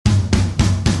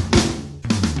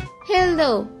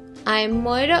Hello, I'm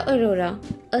Moira Aurora,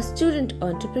 a student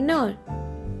entrepreneur.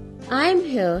 I'm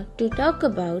here to talk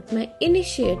about my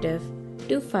initiative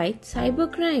to fight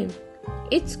cybercrime.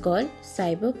 It's called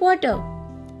Cyber Potter.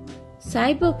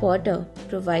 Cyber Potter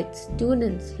provides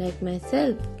students like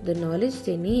myself the knowledge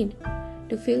they need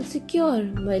to feel secure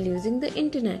while using the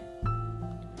internet.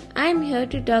 I'm here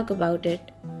to talk about it.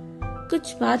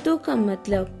 कुछ बातों का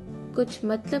मतलब, कुछ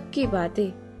मतलब की बातें.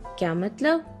 क्या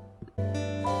मतलब?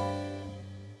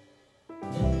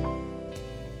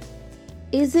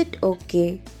 Is it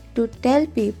okay to tell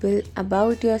people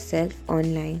about yourself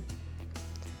online?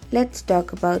 Let's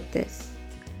talk about this.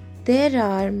 There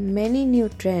are many new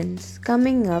trends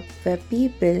coming up where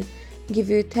people give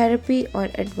you therapy or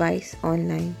advice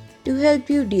online to help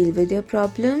you deal with your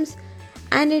problems,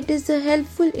 and it is a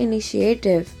helpful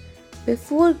initiative.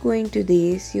 Before going to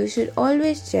these, you should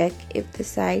always check if the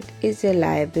site is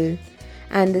reliable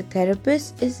and the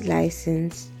therapist is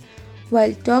licensed.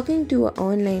 While talking to an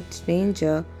online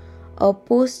stranger or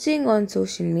posting on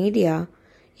social media,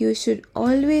 you should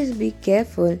always be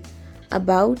careful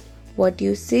about what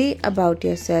you say about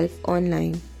yourself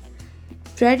online.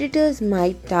 Predators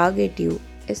might target you,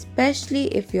 especially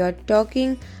if you are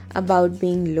talking about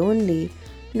being lonely,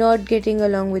 not getting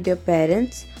along with your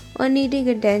parents, or needing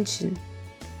attention.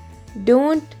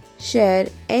 Don't share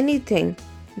anything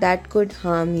that could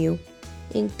harm you,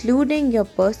 including your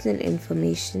personal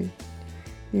information.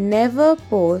 Never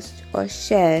post or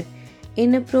share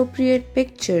inappropriate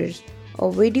pictures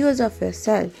or videos of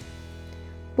yourself.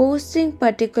 Posting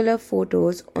particular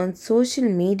photos on social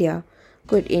media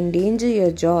could endanger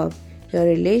your job, your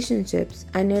relationships,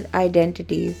 and your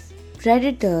identities.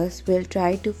 Predators will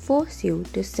try to force you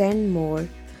to send more.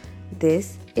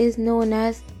 This is known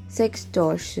as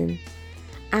sextortion,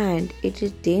 and it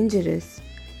is dangerous.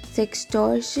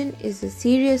 Sextortion is a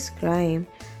serious crime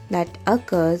that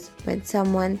occurs when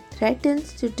someone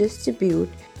threatens to distribute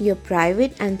your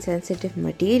private and sensitive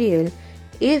material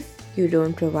if you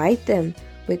don't provide them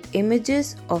with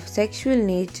images of sexual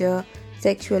nature,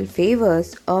 sexual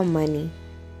favors, or money.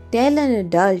 Tell an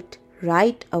adult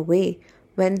right away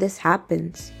when this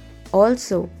happens.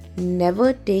 Also,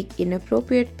 never take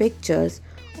inappropriate pictures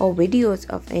or videos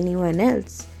of anyone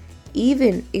else,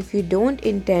 even if you don't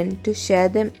intend to share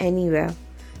them anywhere,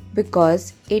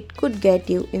 because it could get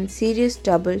you in serious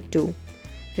trouble too.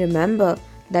 Remember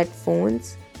that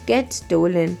phones get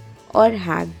stolen or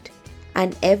hacked,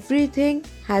 and everything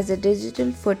has a digital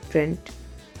footprint.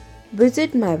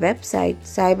 Visit my website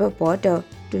Cyber Potter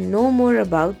to know more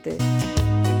about this.